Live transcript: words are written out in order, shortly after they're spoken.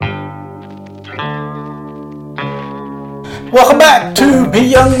Welcome back to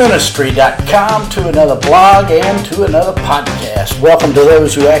BeYoungMinistry.com, to another blog and to another podcast. Welcome to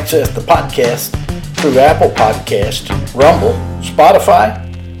those who access the podcast through Apple Podcast, Rumble, Spotify,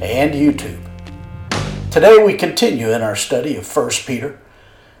 and YouTube. Today we continue in our study of 1 Peter.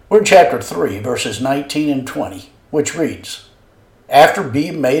 We're in chapter 3, verses 19 and 20, which reads, "After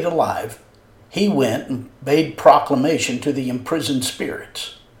being made alive, he went and made proclamation to the imprisoned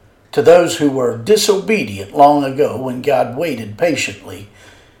spirits, to those who were disobedient long ago when God waited patiently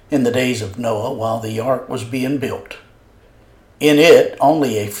in the days of Noah while the ark was being built. In it,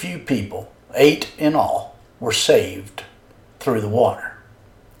 only a few people, 8 in all, were saved through the water."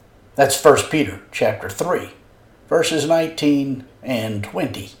 That's 1 Peter chapter 3, verses 19 and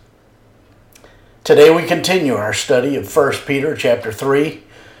 20. Today we continue our study of 1 Peter chapter 3.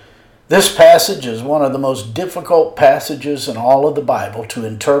 This passage is one of the most difficult passages in all of the Bible to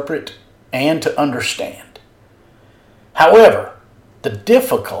interpret and to understand. However, the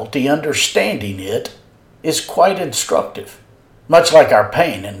difficulty understanding it is quite instructive, much like our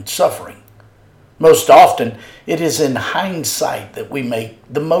pain and suffering. Most often, it is in hindsight that we make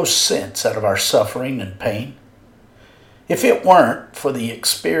the most sense out of our suffering and pain. If it weren't for the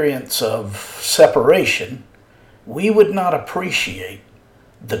experience of separation, we would not appreciate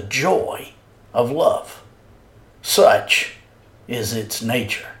the joy of love. Such is its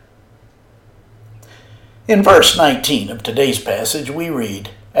nature. In verse 19 of today's passage, we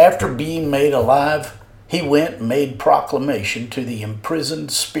read, "After being made alive, he went and made proclamation to the imprisoned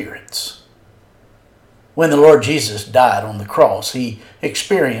spirits." When the Lord Jesus died on the cross, he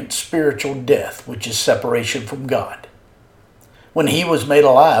experienced spiritual death, which is separation from God. When he was made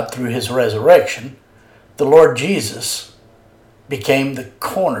alive through his resurrection, the Lord Jesus became the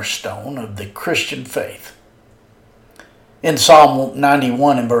cornerstone of the Christian faith. In Psalm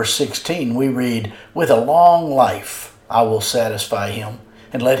 91 and verse 16, we read, "With a long life I will satisfy him,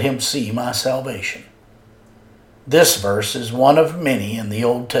 and let him see my salvation." This verse is one of many in the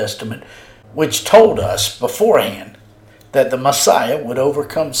Old Testament which told us beforehand that the Messiah would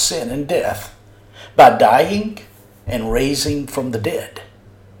overcome sin and death by dying and raising from the dead.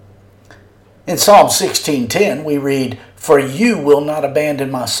 In Psalm 16:10 we read, "For you will not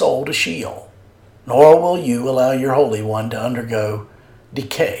abandon my soul to Sheol, nor will you allow your Holy One to undergo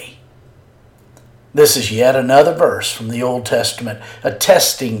decay." This is yet another verse from the Old Testament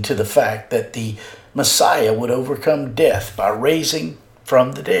attesting to the fact that the Messiah would overcome death by raising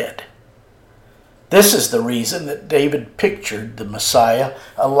from the dead. This is the reason that David pictured the Messiah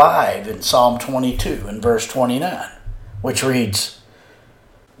alive in Psalm 22 and verse 29, which reads,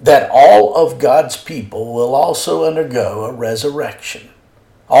 "That all of God's people will also undergo a resurrection.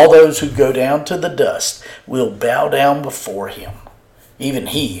 All those who go down to the dust will bow down before him, even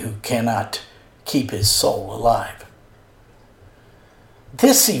he who cannot keep his soul alive."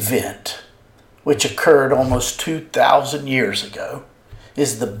 This event, which occurred almost 2,000 years ago,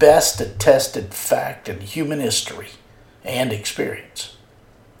 is the best attested fact in human history and experience.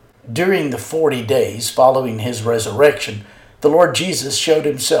 During the 40 days following his resurrection, the Lord Jesus showed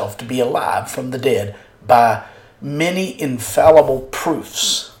himself to be alive from the dead by many infallible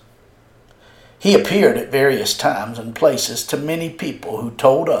proofs. He appeared at various times and places to many people who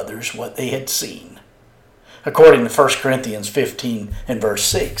told others what they had seen. According to 1 Corinthians 15 and verse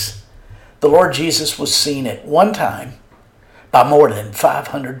 6, the Lord Jesus was seen at one time by more than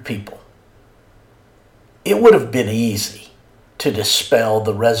 500 people. It would have been easy to dispel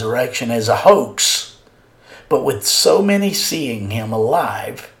the resurrection as a hoax, but with so many seeing him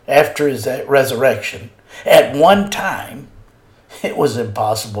alive after his resurrection at one time, it was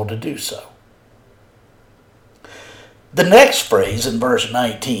impossible to do so. The next phrase in verse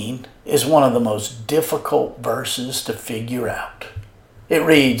 19 is one of the most difficult verses to figure out. It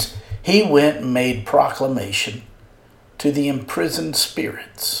reads, "He went and made proclamation to the imprisoned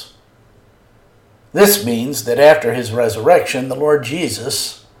spirits." This means that after his resurrection, the Lord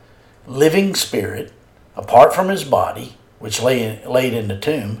Jesus, living spirit, apart from his body, which laid in the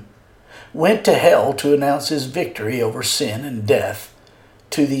tomb, went to hell to announce his victory over sin and death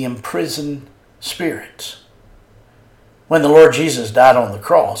to the imprisoned spirits. When the Lord Jesus died on the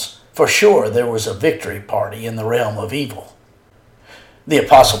cross, for sure there was a victory party in the realm of evil. The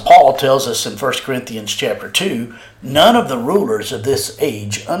Apostle Paul tells us in 1 Corinthians chapter 2, "None of the rulers of this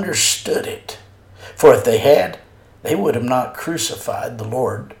age understood it, for if they had, they would have not crucified the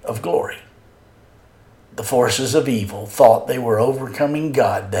Lord of glory." The forces of evil thought they were overcoming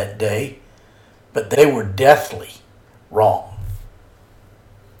God that day, but they were deathly wrong.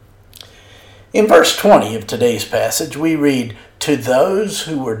 In verse 20 of today's passage, we read, "To those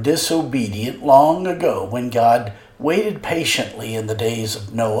who were disobedient long ago when God waited patiently in the days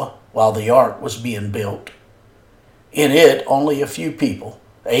of Noah while the ark was being built. In it, only a few people,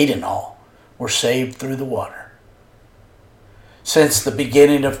 8 in all, were saved through the water. Since the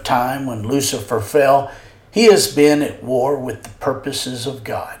beginning of time when Lucifer fell, he has been at war with the purposes of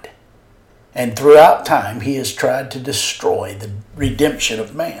God. And throughout time, he has tried to destroy the redemption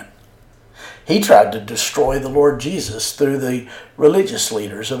of man. He tried to destroy the Lord Jesus through the religious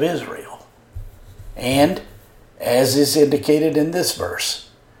leaders of Israel. And, as is indicated in this verse,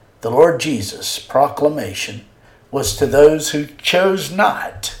 the Lord Jesus' proclamation was to those who chose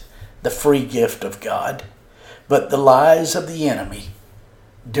not the free gift of God, but the lies of the enemy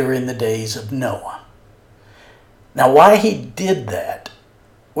during the days of Noah. Now, why he did that,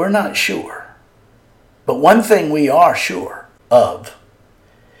 we're not sure. But one thing we are sure of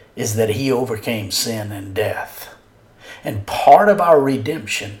is that he overcame sin and death. And part of our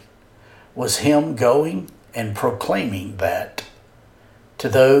redemption was him going and proclaiming that to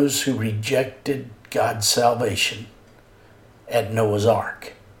those who rejected God's salvation at Noah's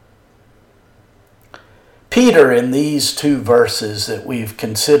Ark. Peter, in these 2 verses that we've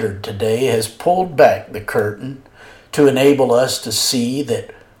considered today, has pulled back the curtain to enable us to see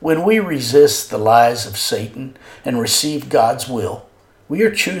that when we resist the lies of Satan and receive God's will, we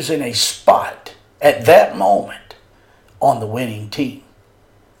are choosing a spot at that moment on the winning team.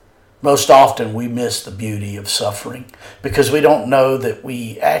 Most often we miss the beauty of suffering because we don't know that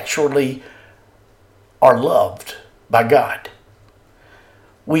we actually are loved by God.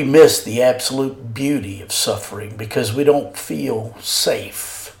 We miss the absolute beauty of suffering because we don't feel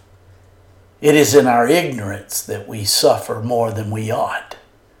safe. It is in our ignorance that we suffer more than we ought.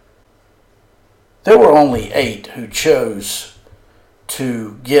 There were only 8 who chose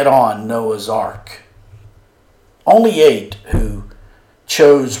to get on Noah's Ark. Only 8 who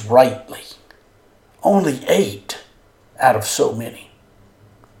chose rightly. Only 8 out of so many.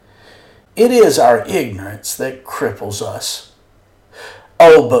 It is our ignorance that cripples us.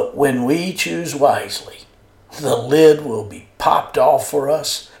 Oh, but when we choose wisely, the lid will be popped off for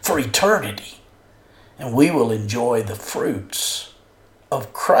us for eternity, and we will enjoy the fruits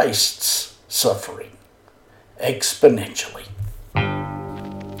of Christ's suffering exponentially.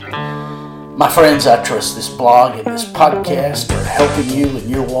 My friends, I trust this blog and this podcast are helping you in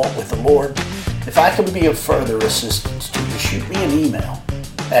your walk with the Lord. If I can be of further assistance to you, shoot me an email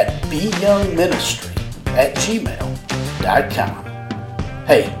at beyoungministry@gmail.com.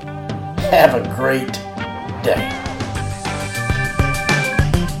 Hey, have a great day.